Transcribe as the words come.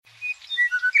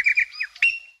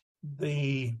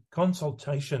The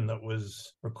consultation that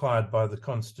was required by the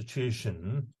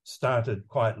Constitution started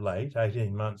quite late,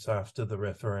 18 months after the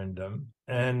referendum.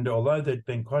 And although there'd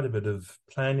been quite a bit of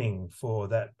planning for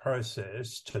that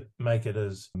process to make it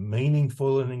as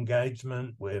meaningful an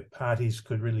engagement where parties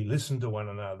could really listen to one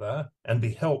another and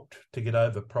be helped to get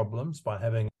over problems by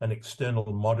having an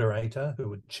external moderator who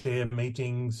would chair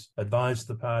meetings, advise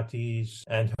the parties,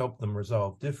 and help them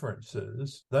resolve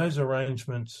differences, those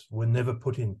arrangements were never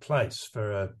put in place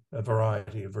for a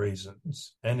variety of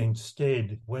reasons. And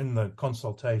instead, when the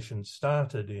consultation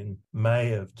started in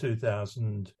May of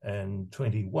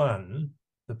 2021,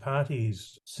 the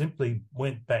parties simply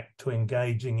went back to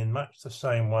engaging in much the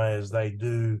same way as they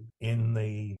do in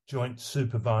the joint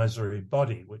supervisory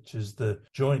body, which is the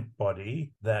joint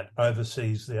body that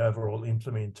oversees the overall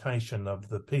implementation of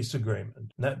the peace agreement.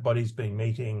 And that body's been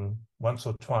meeting once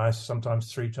or twice,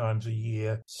 sometimes 3 times a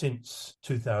year since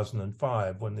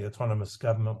 2005, when the autonomous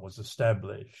government was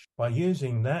established. By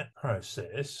using that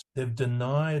process, they've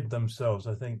denied themselves,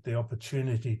 I think, the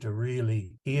opportunity to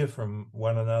really hear from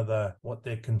one another what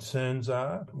their concerns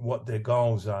are, what their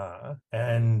goals are,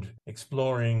 and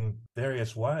exploring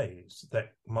various ways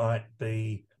that might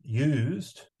be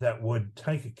used that would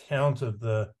take account of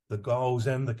the goals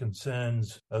and the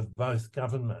concerns of both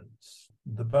governments.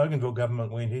 The Bougainville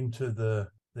government went into the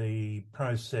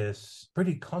process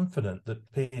pretty confident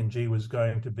that PNG was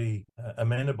going to be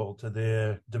amenable to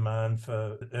their demand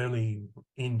for early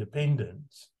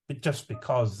independence, just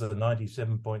because the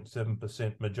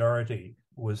 97.7% majority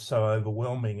was so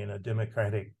overwhelming in a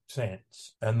democratic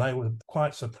sense. And they were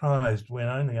quite surprised when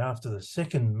only after the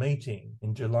second meeting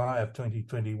in July of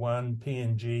 2021,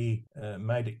 PNG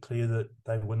made it clear that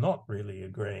they were not really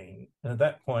agreeing. And at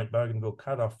that point, Bougainville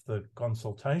cut off the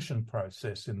consultation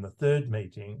process in the third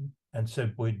meeting and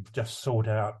said we'd just sort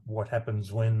out what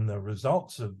happens when the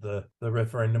results of the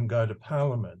referendum go to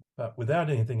Parliament. But without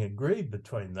anything agreed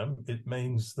between them, it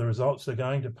means the results are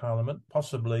going to Parliament,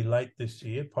 possibly late this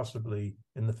year, possibly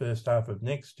in the first half of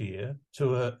next year,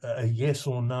 to a yes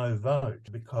or no vote,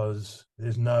 because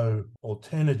there's no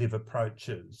alternative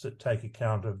approaches that take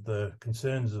account of the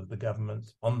concerns of the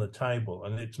governments on the table.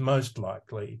 And it's most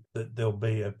likely that there'll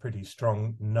be a pretty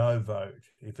strong no vote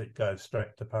if it goes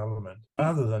straight to Parliament.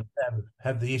 Rather than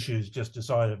have the issues just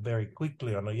decided very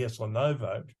quickly on a yes or no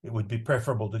vote, it would be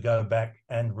preferable to go back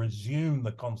and resume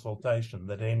the consultation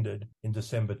that ended in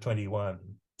December 21.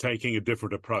 Taking a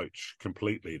different approach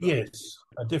completely, though. Yes,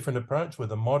 a different approach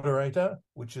with a moderator,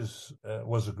 which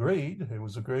was agreed. It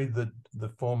was agreed that the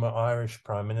former Irish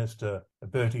Prime Minister,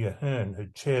 Bertie Ahern, who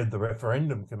chaired the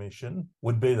Referendum Commission,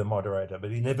 would be the moderator, but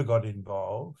he never got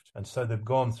involved. And so they've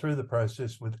gone through the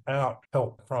process without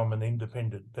help from an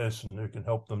independent person who can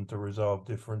help them to resolve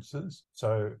differences.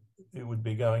 So it would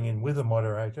be going in with a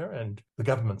moderator, and the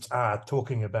governments are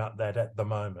talking about that at the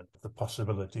moment, the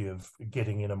possibility of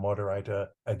getting in a moderator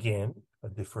again, a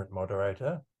different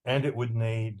moderator, and it would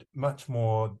need much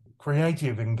more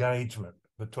creative engagement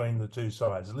between the two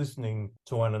sides, listening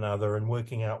to one another and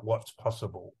working out what's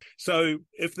possible. So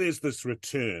if there's this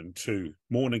return to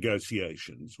more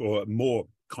negotiations or more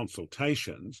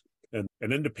consultations, and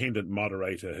an independent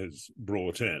moderator has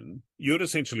brought in, you'd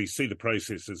essentially see the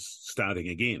process as starting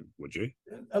again, would you?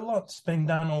 A lot's been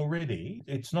done already.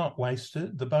 It's not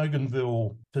wasted. The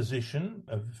Bougainville position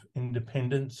of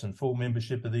independence and full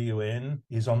membership of the UN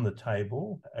is on the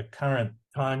table. A current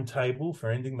timetable for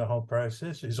ending the whole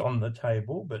process is on the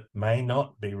table, but may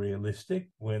not be realistic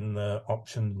when the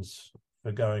options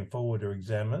for going forward are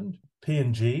examined.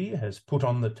 PNG has put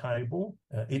on the table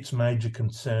its major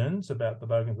concerns about the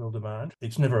Bougainville demand.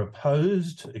 It's never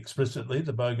opposed explicitly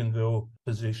the Bougainville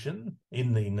position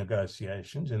in the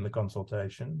negotiations, in the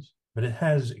consultations, but it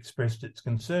has expressed its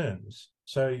concerns.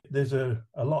 So there's a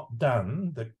lot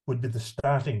done that would be the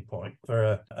starting point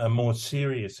for a more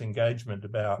serious engagement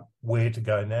about where to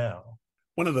go now.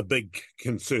 One of the big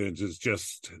concerns is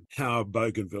just how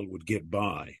Bougainville would get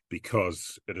by,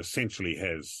 because it essentially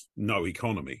has no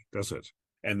economy, does it?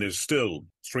 And there's still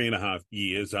 3.5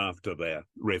 years after that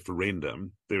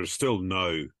referendum, there is still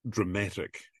no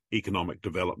dramatic economic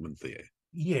development there.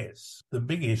 Yes, the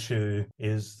big issue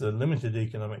is the limited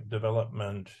economic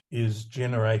development is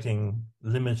generating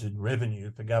limited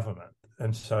revenue for government.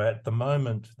 And so at the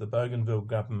moment, the Bougainville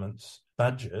government's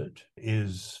budget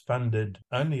is funded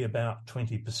only about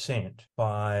 20%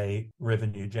 by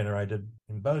revenue generated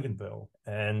in Bougainville.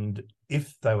 And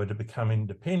if they were to become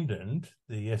independent,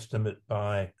 the estimate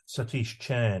by Satish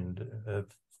Chand, a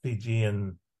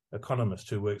Fijian economist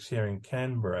who works here in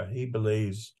Canberra, he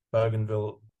believes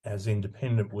Bougainville as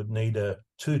independent, would need a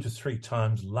 2 to 3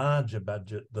 times larger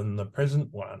budget than the present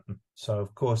one. So,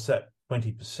 of course, that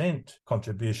 20%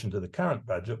 contribution to the current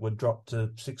budget would drop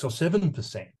to 6 or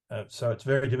 7%. So it's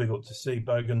very difficult to see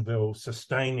Bougainville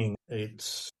sustaining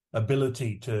its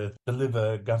ability to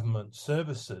deliver government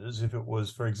services if it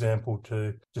was, for example,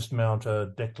 to just mount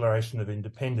a declaration of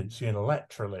independence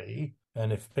unilaterally.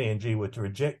 And if PNG were to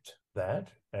reject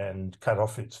that and cut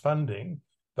off its funding,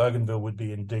 Bougainville would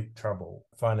be in deep trouble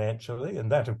financially.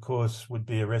 And that, of course, would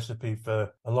be a recipe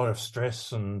for a lot of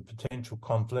stress and potential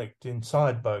conflict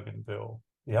inside Bougainville.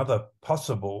 The other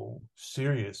possible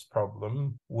serious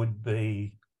problem would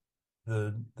be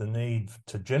the need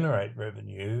to generate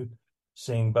revenue,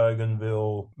 seeing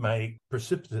Bougainville make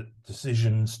precipitate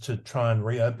decisions to try and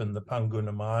reopen the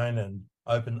Panguna mine and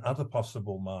open other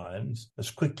possible mines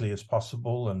as quickly as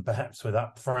possible, and perhaps with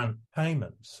upfront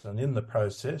payments. And in the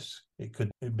process, it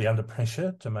could be under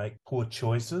pressure to make poor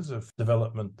choices of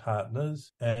development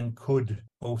partners, and could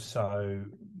also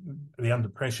be under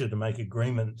pressure to make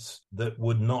agreements that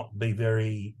would not be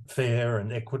very fair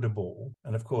and equitable.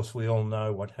 And of course, we all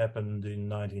know what happened in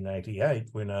 1988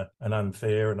 when an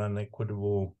unfair and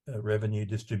unequitable revenue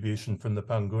distribution from the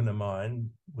Panguna mine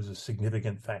was a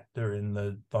significant factor in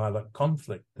the violent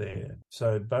conflict there.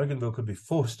 So Bougainville could be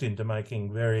forced into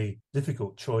making very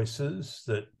difficult choices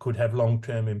that could have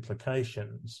long-term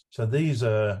implications. So these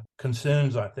are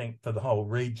concerns, I think, for the whole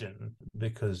region,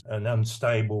 because an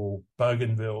unstable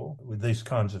Bougainville with these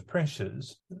kinds of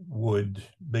pressures would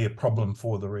be a problem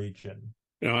for the region.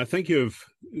 Now, I think you've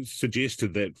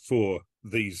suggested that for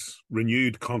these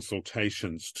renewed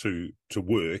consultations to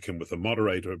work, and with a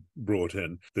moderator brought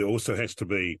in, there also has to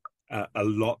be a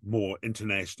lot more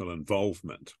international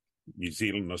involvement. New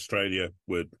Zealand and Australia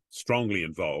were strongly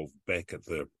involved back at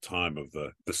the time of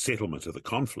the settlement of the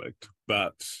conflict,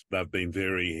 but they've been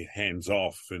very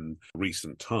hands-off in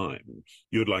recent times.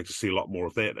 You'd like to see a lot more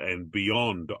of that, and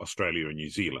beyond Australia and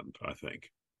New Zealand, I think.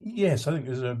 Yes, I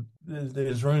think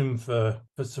there's room for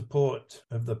support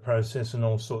of the process in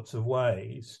all sorts of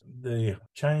ways. The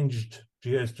changed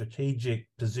geostrategic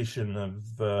position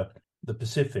of the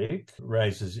Pacific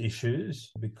raises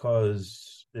issues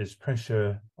because there's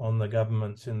pressure on the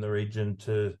governments in the region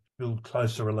to build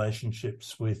closer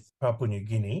relationships with Papua New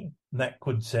Guinea. And that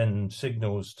could send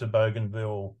signals to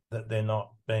Bougainville that they're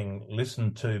not being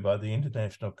listened to by the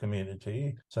international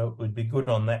community. So it would be good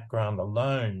on that ground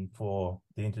alone for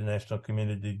the international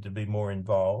community to be more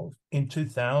involved. In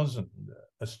 2000,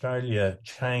 Australia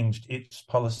changed its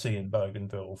policy in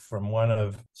Bougainville from one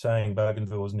of saying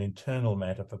Bougainville was an internal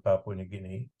matter for Papua New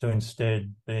Guinea to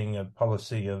instead being a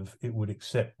policy of it would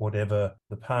accept whatever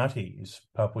the parties,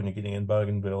 Papua New Guinea and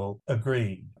Bougainville,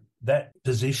 agreed. That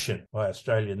position by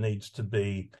Australia needs to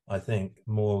be, I think,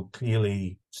 more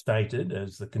clearly stated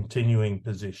as the continuing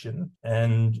position.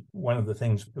 And one of the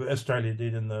things Australia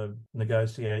did in the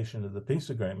negotiation of the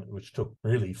peace agreement, which took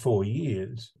really 4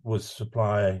 years, was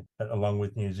supply, along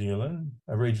with New Zealand,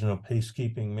 a regional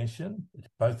peacekeeping mission.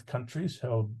 Both countries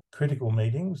held critical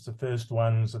meetings. The first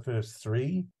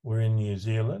 3 were in New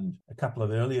Zealand. A couple of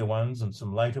earlier ones and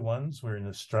some later ones were in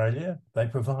Australia. They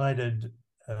provided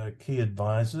key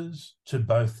advisors to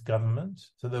both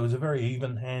governments. So there was a very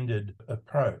even-handed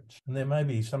approach. And there may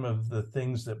be some of the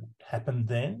things that happened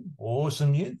then, or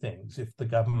some new things if the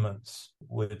governments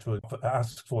were to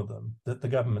ask for them, that the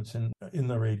governments in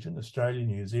the region, Australia,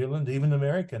 New Zealand, even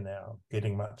America now,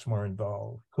 getting much more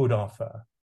involved, could offer.